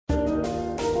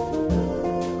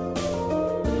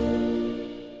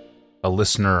a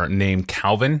listener named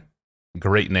Calvin,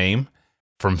 great name,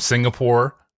 from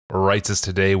Singapore, writes us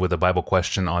today with a Bible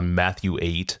question on Matthew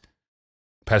 8.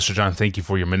 Pastor John, thank you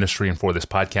for your ministry and for this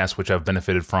podcast, which I've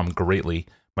benefited from greatly.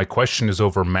 My question is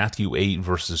over Matthew 8,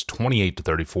 verses 28 to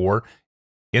 34.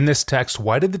 In this text,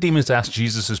 why did the demons ask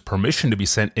Jesus' permission to be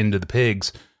sent into the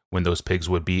pigs when those pigs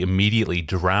would be immediately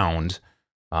drowned?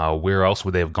 Where else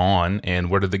would they have gone? And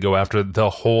where did they go after the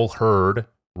whole herd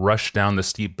rushed down the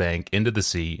steep bank into the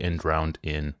sea and drowned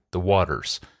in the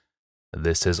waters?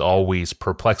 This has always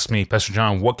perplexed me. Pastor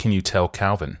John, what can you tell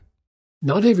Calvin?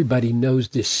 Not everybody knows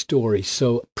this story,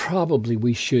 so probably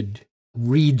we should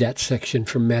read that section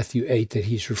from Matthew 8 that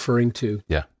he's referring to.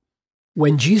 Yeah.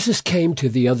 When Jesus came to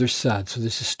the other side, so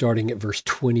this is starting at verse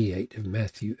 28 of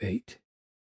Matthew 8.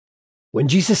 When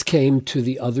Jesus came to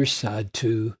the other side,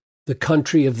 to the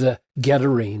country of the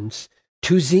Gadarenes,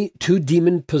 two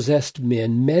demon-possessed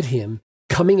men met him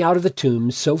coming out of the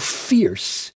tomb so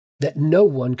fierce that no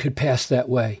one could pass that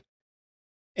way.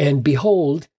 And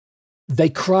behold, they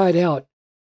cried out,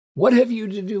 "What have you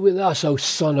to do with us, O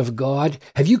Son of God?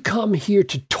 Have you come here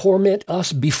to torment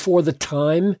us before the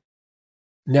time?"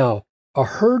 Now, a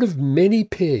herd of many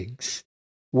pigs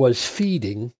was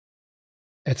feeding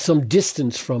at some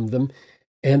distance from them,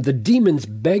 and the demons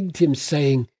begged him,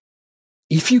 saying,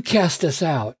 "If you cast us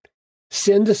out,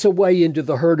 send us away into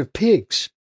the herd of pigs."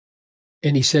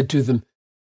 And he said to them,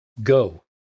 "Go."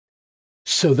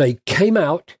 So they came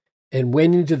out and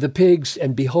went into the pigs,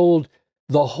 and behold,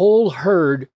 the whole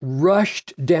herd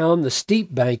rushed down the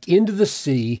steep bank into the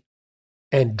sea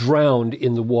and drowned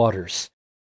in the waters.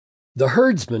 The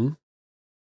herdsmen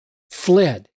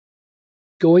fled.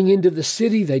 Going into the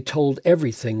city, they told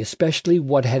everything, especially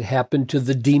what had happened to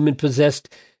the demon-possessed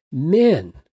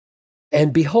men.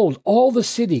 And behold, all the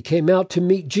city came out to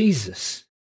meet Jesus.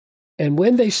 And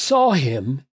when they saw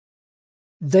him,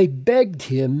 they begged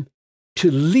him to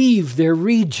leave their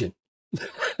region.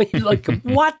 You're like,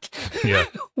 what? Yeah.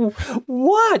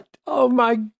 What? Oh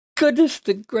my goodness,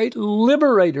 the great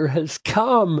liberator has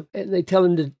come. And they tell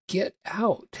him to get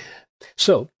out.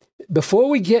 So before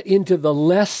we get into the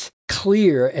less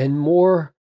clear and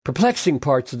more perplexing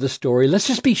parts of the story, let's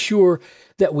just be sure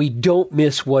that we don't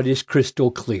miss what is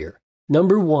crystal clear.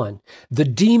 Number one, the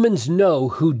demons know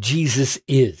who Jesus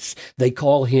is. They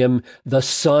call him the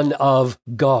Son of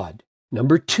God.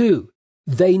 Number two,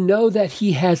 they know that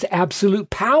he has absolute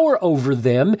power over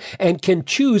them and can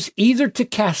choose either to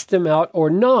cast them out or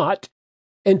not,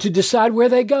 and to decide where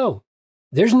they go.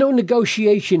 There's no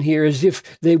negotiation here as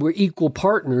if they were equal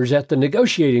partners at the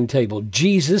negotiating table.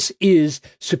 Jesus is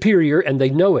superior, and they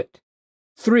know it.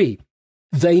 Three,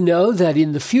 they know that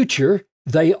in the future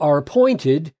they are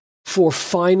appointed for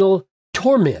final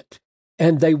torment,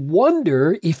 and they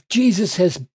wonder if Jesus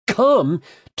has come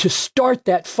to start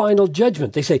that final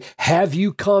judgment. They say, "Have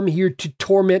you come here to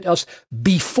torment us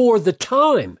before the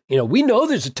time?" We know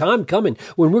there's a time coming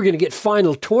when we're going to get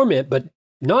final torment, but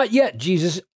not yet,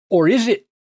 Jesus. Or is it?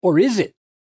 Or is it?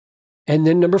 And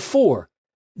then number four,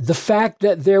 the fact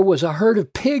that there was a herd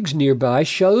of pigs nearby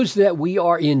shows that we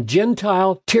are in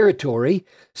Gentile territory,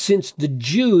 since the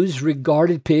Jews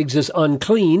regarded pigs as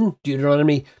unclean,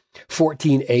 Deuteronomy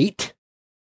 14:8,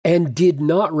 and did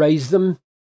not raise them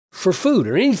for food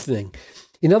or anything.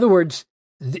 In other words,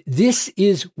 this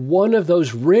is one of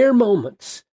those rare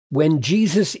moments when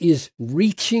Jesus is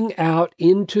reaching out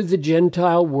into the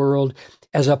Gentile world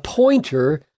as a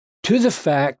pointer to the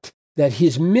fact that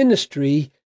his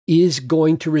ministry is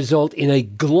going to result in a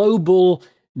global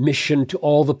mission to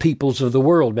all the peoples of the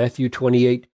world, Matthew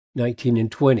 28:19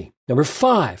 and 20. Number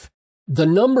five, the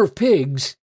number of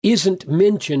pigs isn't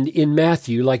mentioned in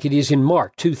Matthew like it is in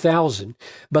Mark 2,000,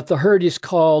 but the herd is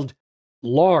called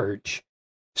large,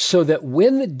 so that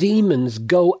when the demons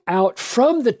go out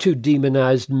from the two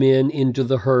demonized men into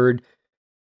the herd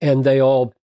and they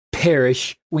all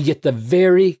perish, we get the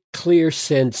very clear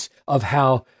sense of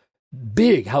how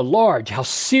big, how large, how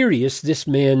serious this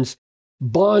man's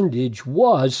bondage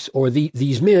was, or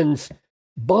these men's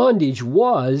bondage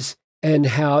was, and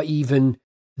how even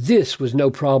this was no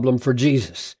problem for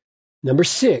Jesus. Number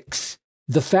six,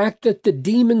 the fact that the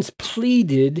demons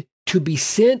pleaded to be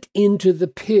sent into the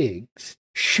pigs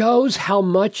shows how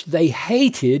much they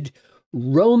hated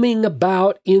roaming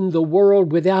about in the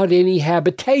world without any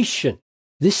habitation.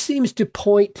 This seems to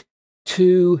point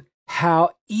to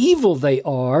how evil they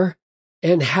are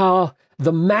and how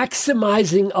the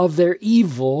maximizing of their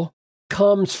evil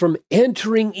comes from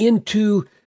entering into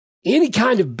any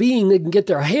kind of being they can get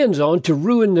their hands on to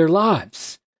ruin their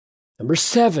lives. Number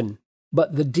seven,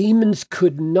 but the demons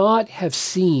could not have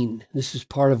seen, this is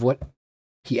part of what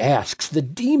he asks, the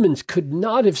demons could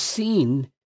not have seen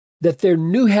that their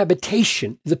new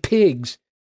habitation, the pigs,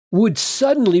 would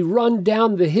suddenly run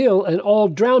down the hill and all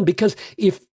drown, because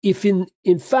if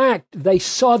in fact they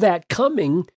saw that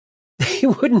coming, they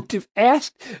wouldn't have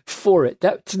asked for it.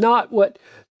 That's not what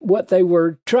they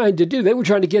were trying to do. They were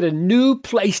trying to get a new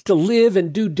place to live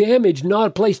and do damage, not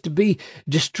a place to be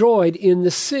destroyed in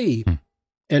the sea.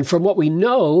 And from what we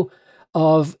know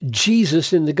of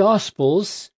Jesus in the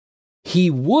Gospels, he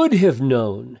would have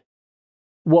known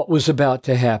what was about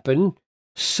to happen,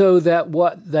 so that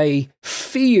what they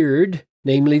feared,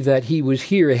 namely that he was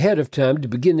here ahead of time to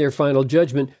begin their final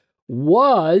judgment,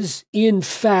 was in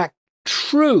fact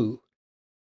true.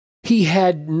 He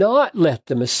had not let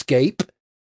them escape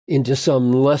into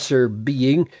some lesser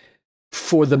being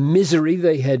for the misery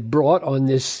they had brought on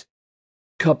this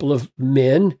couple of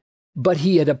men, but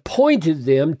he had appointed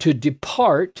them to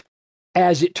depart,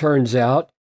 as it turns out,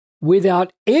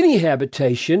 without any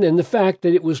habitation, and the fact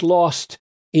that it was lost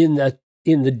in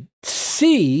the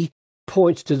sea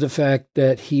points to the fact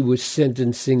that he was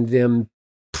sentencing them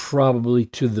probably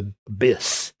to the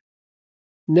abyss.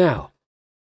 Now,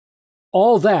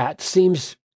 all that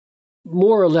seems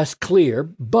more or less clear,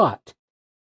 but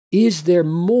is there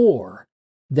more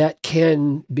that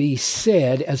can be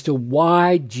said as to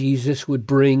why Jesus would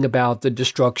bring about the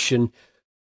destruction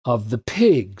of the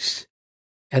pigs?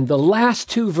 And the last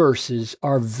two verses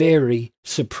are very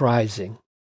surprising,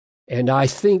 and I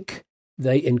think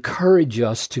they encourage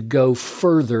us to go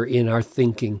further in our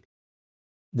thinking.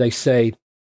 They say,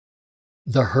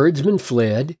 the herdsman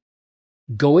fled,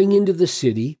 going into the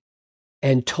city,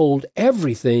 and told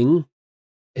everything.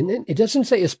 And then it doesn't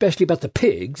say especially about the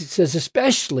pigs. It says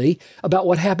especially about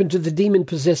what happened to the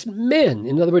demon-possessed men.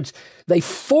 In other words, they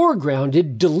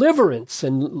foregrounded deliverance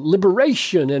and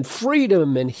liberation and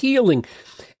freedom and healing.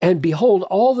 And behold,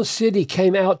 all the city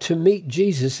came out to meet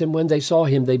Jesus, and when they saw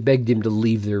him, they begged him to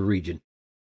leave their region.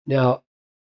 Now,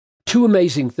 two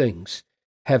amazing things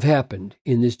have happened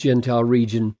in this Gentile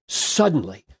region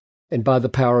suddenly and by the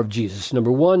power of Jesus.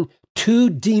 Number one, 2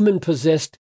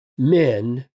 demon-possessed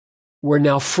men were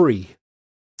now free,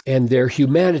 and their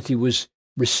humanity was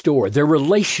restored. Their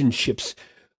relationships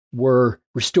were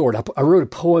restored. I wrote a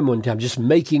poem one time just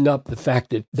making up the fact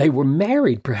that they were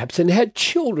married, perhaps, and had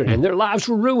children, and their lives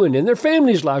were ruined, and their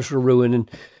families' lives were ruined,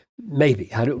 and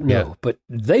maybe, I don't know, but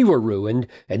they were ruined,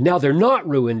 and now they're not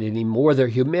ruined anymore. Their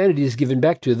humanity is given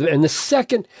back to them. And the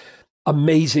second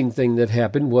amazing thing that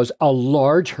happened was a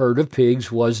large herd of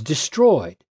pigs was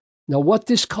destroyed. Now, what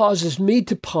this causes me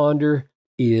to ponder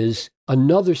is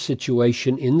another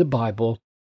situation in the Bible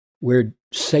where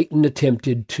Satan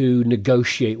attempted to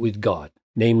negotiate with God,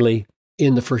 namely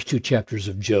in the first 2 chapters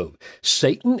of Job.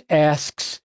 Satan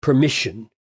asks permission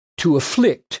to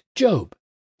afflict Job,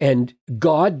 and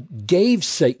God gave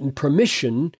Satan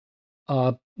permission,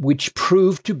 which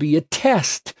proved to be a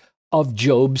test of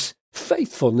Job's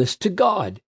faithfulness to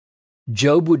God.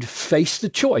 Job would face the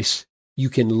choice. You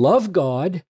can love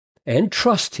God and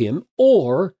trust him,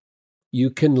 or you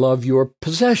can love your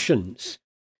possessions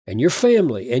and your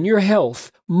family and your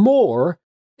health more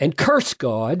and curse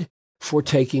God for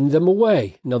taking them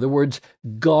away. In other words,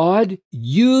 God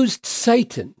used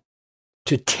Satan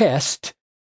to test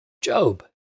Job.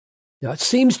 Now, it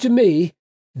seems to me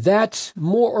that's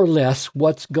more or less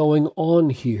what's going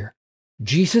on here.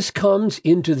 Jesus comes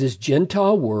into this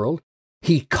Gentile world.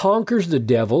 He conquers the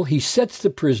devil. He sets the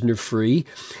prisoner free.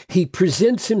 He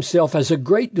presents himself as a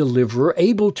great deliverer,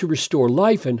 able to restore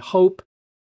life and hope,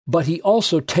 but he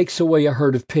also takes away a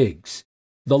herd of pigs,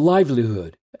 the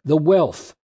livelihood, the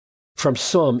wealth from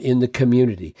some in the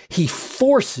community. He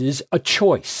forces a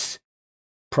choice: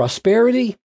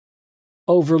 prosperity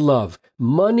over love,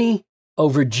 money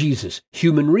over Jesus,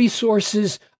 human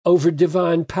resources over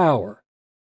divine power.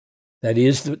 That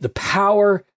is, the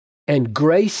power and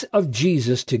grace of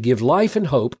Jesus to give life and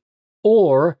hope,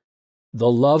 or the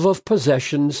love of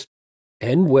possessions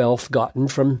and wealth gotten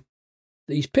from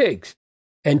these pigs.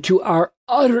 And to our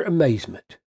utter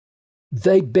amazement,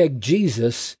 they beg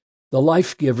Jesus, the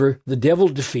life giver, the devil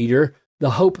defeater,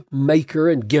 the hope maker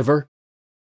and giver,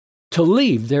 to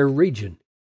leave their region.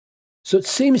 So it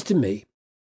seems to me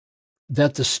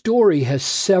that the story has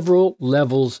several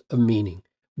levels of meaning.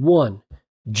 1,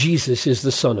 Jesus is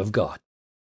the Son of God.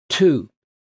 2,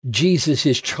 Jesus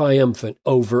is triumphant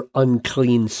over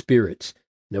unclean spirits.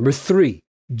 Number 3,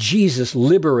 Jesus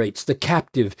liberates the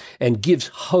captive and gives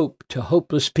hope to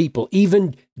hopeless people,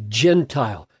 even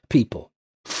Gentile people.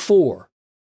 4,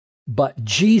 but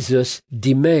Jesus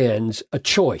demands a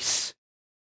choice.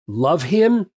 Love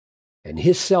him and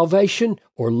his salvation,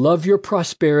 or love your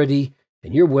prosperity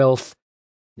and your wealth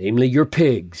namely your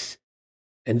pigs.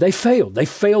 And they failed. They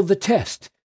failed the test.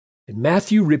 And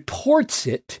Matthew reports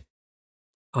it,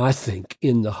 I think,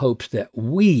 in the hopes that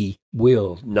we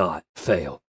will not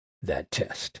fail that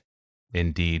test.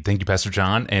 Indeed. Thank you, Pastor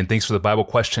John. And thanks for the Bible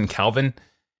question, Calvin.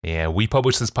 And we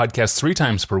publish this podcast 3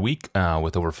 times per week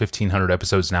with over 1,500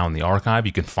 episodes now in the archive.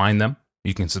 You can find them,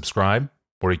 you can subscribe,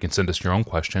 or you can send us your own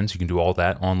questions. You can do all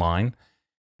that online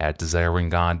at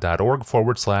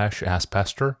desiringgod.org/Ask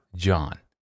Pastor John.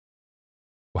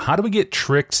 Well, how do we get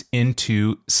tricked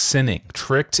into sinning?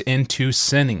 Tricked into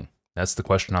sinning? That's the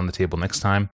question on the table next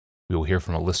time. We will hear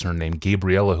from a listener named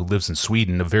Gabriella who lives in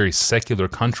Sweden, a very secular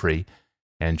country,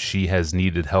 and she has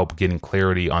needed help getting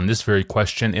clarity on this very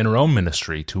question in her own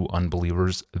ministry to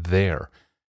unbelievers there.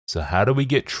 So how do we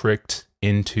get tricked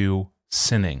into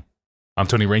sinning? I'm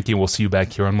Tony Reinke, and we'll see you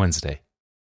back here on Wednesday.